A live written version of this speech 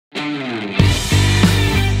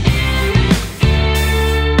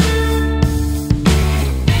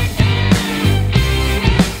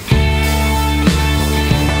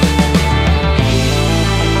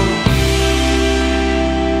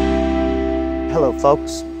Hello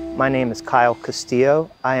folks, my name is Kyle Castillo.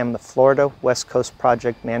 I am the Florida West Coast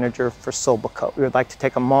Project Manager for Sobelco. We would like to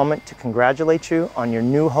take a moment to congratulate you on your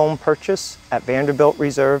new home purchase at Vanderbilt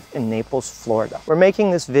Reserve in Naples, Florida. We're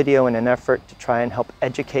making this video in an effort to try and help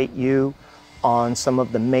educate you on some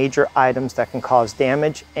of the major items that can cause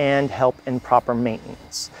damage and help in proper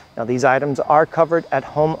maintenance. Now these items are covered at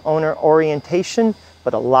homeowner orientation,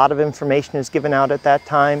 but a lot of information is given out at that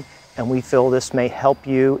time, and we feel this may help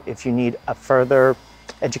you if you need a further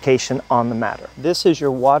education on the matter. This is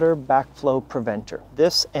your water backflow preventer.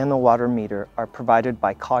 This and the water meter are provided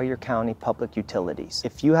by Collier County Public Utilities.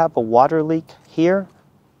 If you have a water leak here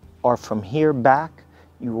or from here back,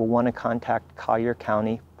 you will want to contact Collier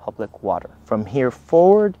County Public Water. From here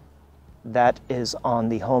forward, that is on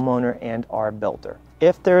the homeowner and our builder.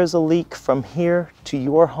 If there is a leak from here to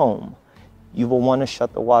your home, you will want to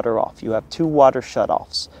shut the water off. You have two water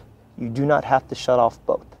shutoffs. You do not have to shut off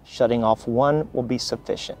both. Shutting off one will be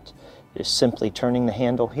sufficient. It is simply turning the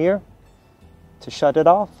handle here to shut it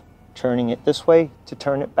off, turning it this way to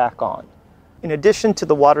turn it back on. In addition to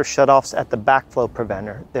the water shutoffs at the backflow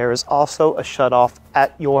preventer, there is also a shutoff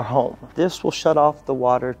at your home. This will shut off the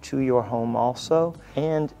water to your home also,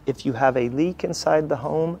 and if you have a leak inside the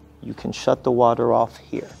home, you can shut the water off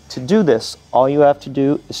here. To do this, all you have to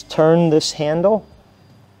do is turn this handle,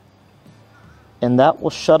 and that will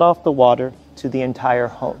shut off the water to the entire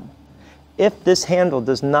home. If this handle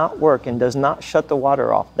does not work and does not shut the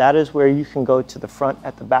water off, that is where you can go to the front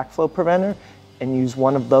at the backflow preventer and use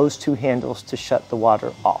one of those two handles to shut the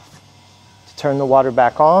water off. To turn the water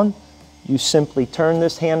back on, you simply turn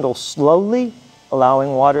this handle slowly,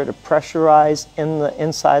 allowing water to pressurize in the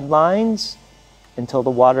inside lines until the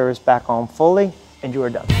water is back on fully, and you are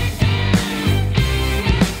done.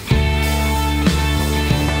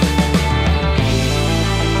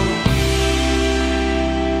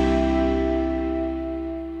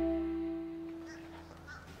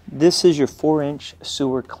 This is your 4-inch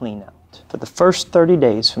sewer cleanout. For the first 30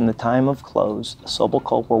 days from the time of close,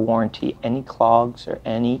 Sobelco will warranty any clogs or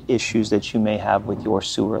any issues that you may have with your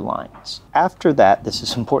sewer lines. After that, this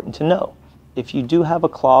is important to know, if you do have a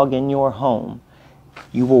clog in your home,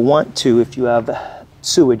 you will want to, if you have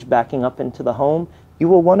sewage backing up into the home, you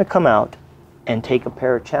will want to come out and take a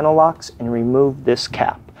pair of channel locks and remove this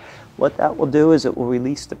cap. What that will do is it will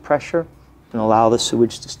release the pressure and allow the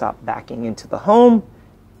sewage to stop backing into the home.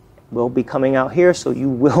 Will be coming out here, so you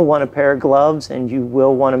will want a pair of gloves and you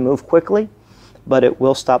will want to move quickly, but it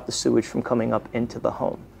will stop the sewage from coming up into the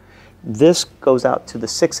home. This goes out to the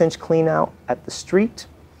 6-inch clean out at the street,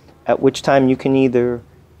 at which time you can either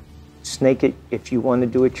snake it if you want to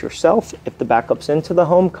do it yourself, if the backup's into the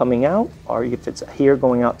home coming out, or if it's here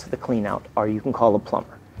going out to the clean out, or you can call a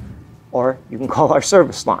plumber, or you can call our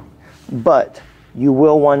service line. But you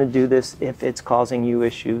will want to do this if it's causing you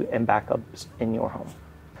issue and backups in your home.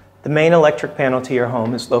 The main electric panel to your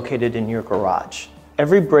home is located in your garage.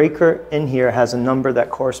 Every breaker in here has a number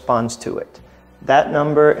that corresponds to it. That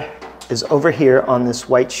number is over here on this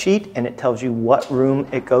white sheet, and it tells you what room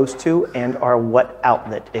it goes to and or what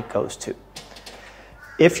outlet it goes to.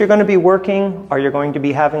 If you're going to be working or you're going to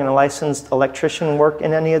be having a licensed electrician work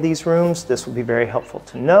in any of these rooms, this will be very helpful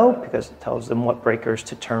to know because it tells them what breakers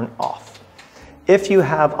to turn off. If you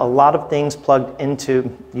have a lot of things plugged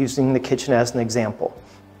into, using the kitchen as an example,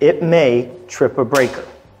 it may trip a breaker.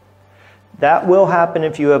 That will happen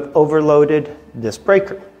if you have overloaded this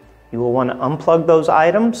breaker. You will want to unplug those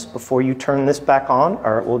items before you turn this back on,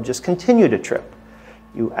 or it will just continue to trip.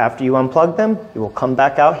 After you unplug them, you will come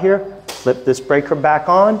back out here, flip this breaker back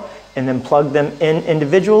on, and then plug them in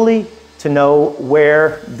individually to know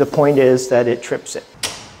where the point is that it trips it.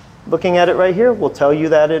 Looking at it right here will tell you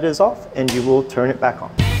that it is off, and you will turn it back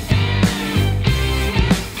on.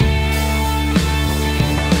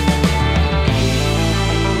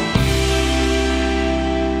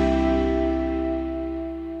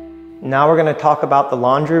 Now we're going to talk about the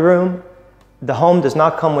laundry room. The home does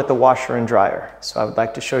not come with a washer and dryer, so I would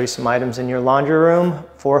like to show you some items in your laundry room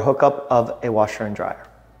for hookup of a washer and dryer.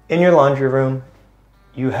 In your laundry room,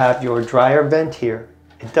 you have your dryer vent here.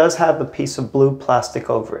 It does have a piece of blue plastic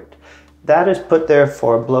over it. That is put there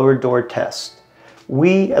for a blower door test.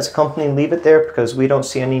 We as a company leave it there because we don't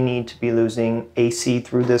see any need to be losing AC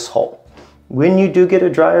through this hole. When you do get a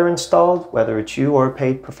dryer installed, whether it's you or a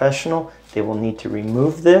paid professional, they will need to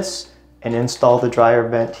remove this and install the dryer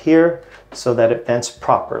vent here so that it vents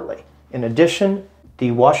properly. In addition,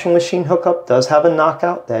 the washing machine hookup does have a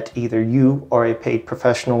knockout that either you or a paid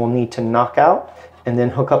professional will need to knock out and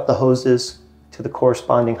then hook up the hoses to the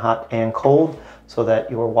corresponding hot and cold so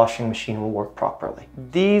that your washing machine will work properly.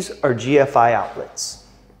 These are GFI outlets.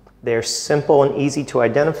 They're simple and easy to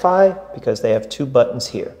identify because they have two buttons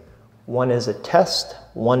here. One is a test,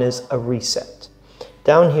 one is a reset.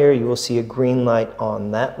 Down here you will see a green light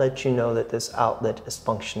on. That lets you know that this outlet is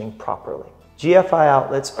functioning properly. GFI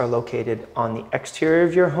outlets are located on the exterior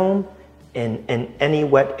of your home in any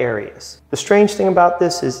wet areas. The strange thing about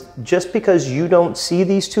this is just because you don't see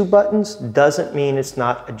these two buttons doesn't mean it's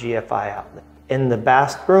not a GFI outlet. In the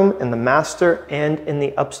bathroom, in the master, and in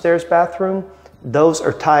the upstairs bathroom, those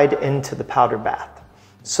are tied into the powder bath.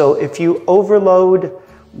 So if you overload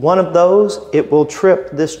one of those, it will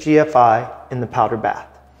trip this GFI in the powder bath.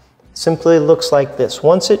 Simply looks like this.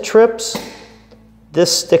 Once it trips,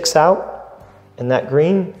 this sticks out and that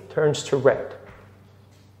green turns to red.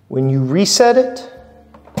 When you reset it,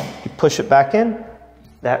 you push it back in,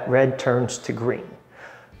 that red turns to green.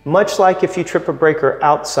 Much like if you trip a breaker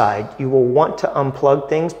outside, you will want to unplug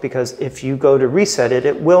things because if you go to reset it,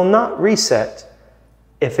 it will not reset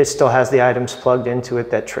if it still has the items plugged into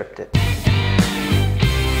it that tripped it.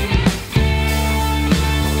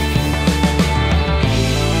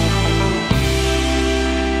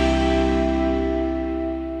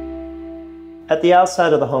 At the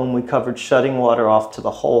outside of the home, we covered shutting water off to the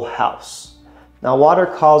whole house. Now, water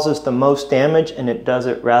causes the most damage and it does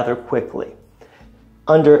it rather quickly.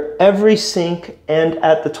 Under every sink and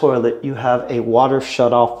at the toilet, you have a water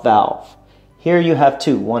shutoff valve. Here you have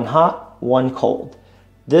two, one hot, one cold.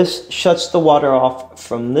 This shuts the water off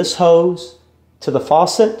from this hose to the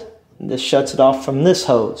faucet. This shuts it off from this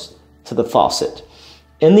hose to the faucet.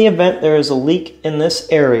 In the event there is a leak in this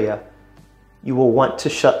area, you will want to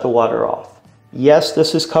shut the water off. Yes,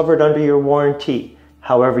 this is covered under your warranty.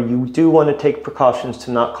 However, you do want to take precautions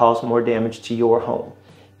to not cause more damage to your home.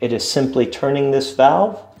 It is simply turning this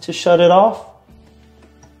valve to shut it off.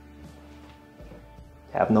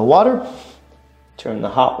 Have no water. Turn the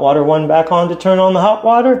hot water one back on to turn on the hot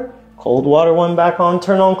water. Cold water one back on,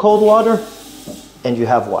 turn on cold water. And you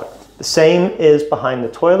have water. The same is behind the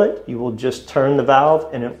toilet. You will just turn the valve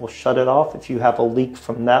and it will shut it off if you have a leak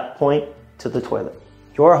from that point to the toilet.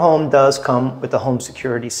 Your home does come with a home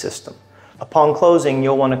security system. Upon closing,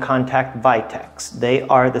 you'll want to contact Vitex. They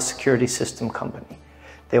are the security system company.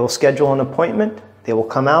 They will schedule an appointment, they will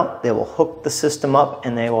come out, they will hook the system up,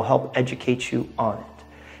 and they will help educate you on it.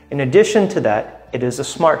 In addition to that, it is a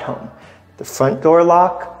smart home. The front door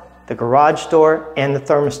lock, the garage door, and the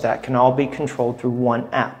thermostat can all be controlled through one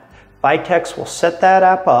app. Vitex will set that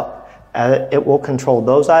app up. It will control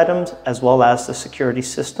those items as well as the security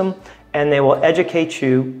system, and they will educate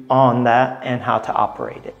you on that and how to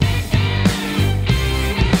operate it.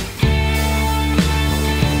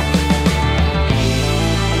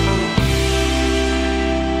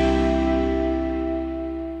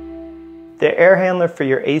 The air handler for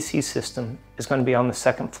your AC system is going to be on the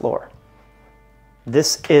second floor.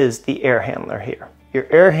 This is the air handler here. Your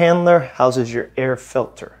air handler houses your air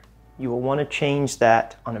filter. You will want to change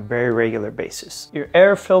that on a very regular basis. Your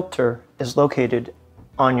air filter is located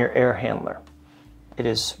on your air handler. It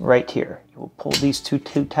is right here. You will pull these two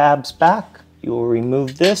tabs back. You will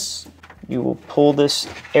remove this. You will pull this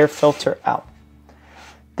air filter out.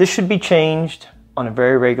 This should be changed on a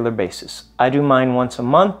very regular basis. I do mine once a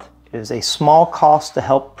month. It is a small cost to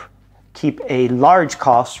help keep a large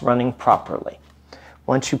cost running properly.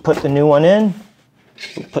 Once you put the new one in,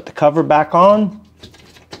 you put the cover back on,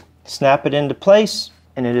 snap it into place,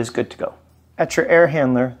 and it is good to go. At your air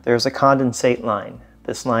handler, there's a condensate line.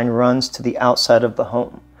 This line runs to the outside of the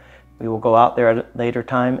home. We will go out there at a later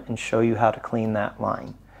time and show you how to clean that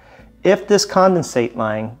line. If this condensate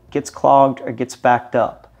line gets clogged or gets backed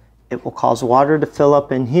up, it will cause water to fill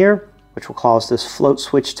up in here, which will cause this float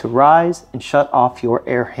switch to rise and shut off your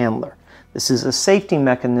air handler. This is a safety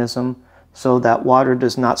mechanism so that water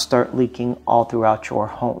does not start leaking all throughout your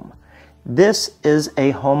home. This is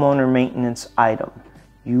a homeowner maintenance item.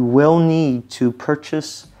 You will need to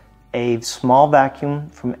purchase a small vacuum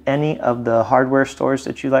from any of the hardware stores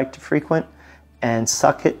that you like to frequent and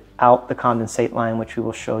suck it out the condensate line, which we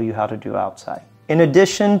will show you how to do outside. In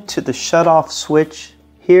addition to the shutoff switch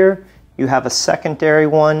here, you have a secondary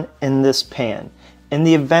one in this pan. In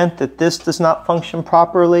the event that this does not function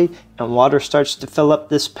properly and water starts to fill up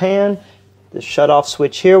this pan, the shutoff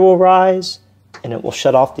switch here will rise and it will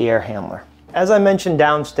shut off the air handler. As I mentioned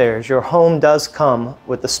downstairs, your home does come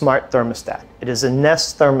with a smart thermostat. It is a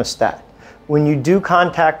Nest thermostat. When you do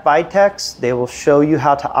contact Vitex, they will show you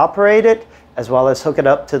how to operate it as well as hook it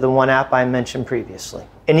up to the one app I mentioned previously.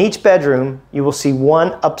 In each bedroom, you will see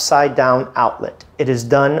one upside down outlet. It is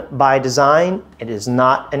done by design. It is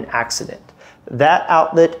not an accident. That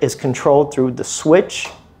outlet is controlled through the switch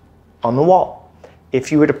on the wall. If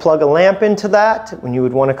you were to plug a lamp into that, when you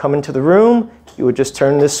would want to come into the room, you would just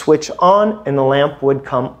turn this switch on and the lamp would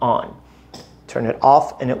come on. Turn it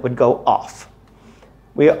off and it would go off.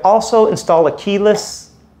 We also install a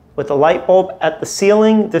keyless with a light bulb at the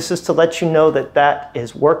ceiling. This is to let you know that that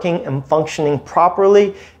is working and functioning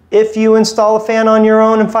properly. If you install a fan on your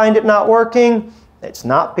own and find it not working, it's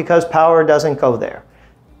not because power doesn't go there.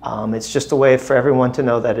 It's just a way for everyone to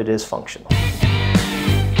know that it is functional.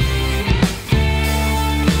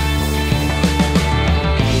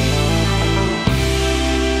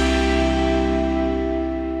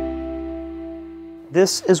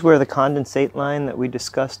 This is where the condensate line that we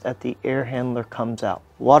discussed at the air handler comes out.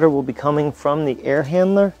 Water will be coming from the air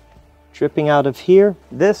handler, dripping out of here.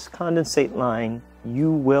 This condensate line you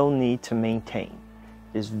will need to maintain.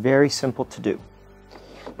 It is very simple to do.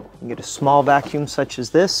 You get a small vacuum such as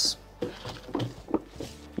this.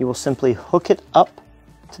 You will simply hook it up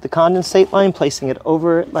to the condensate line, placing it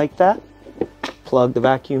over it like that. Plug the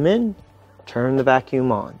vacuum in, turn the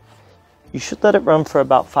vacuum on. You should let it run for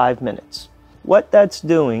about 5 minutes. What that's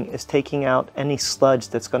doing is taking out any sludge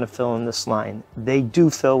that's going to fill in this line. They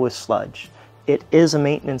do fill with sludge. It is a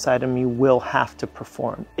maintenance item you will have to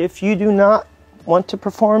perform. If you do not want to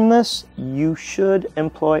perform this, you should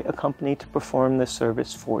employ a company to perform this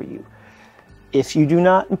service for you. If you do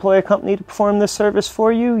not employ a company to perform this service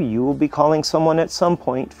for you, you will be calling someone at some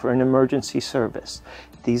point for an emergency service.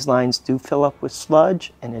 These lines do fill up with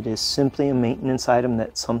sludge, and it is simply a maintenance item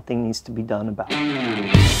that something needs to be done about.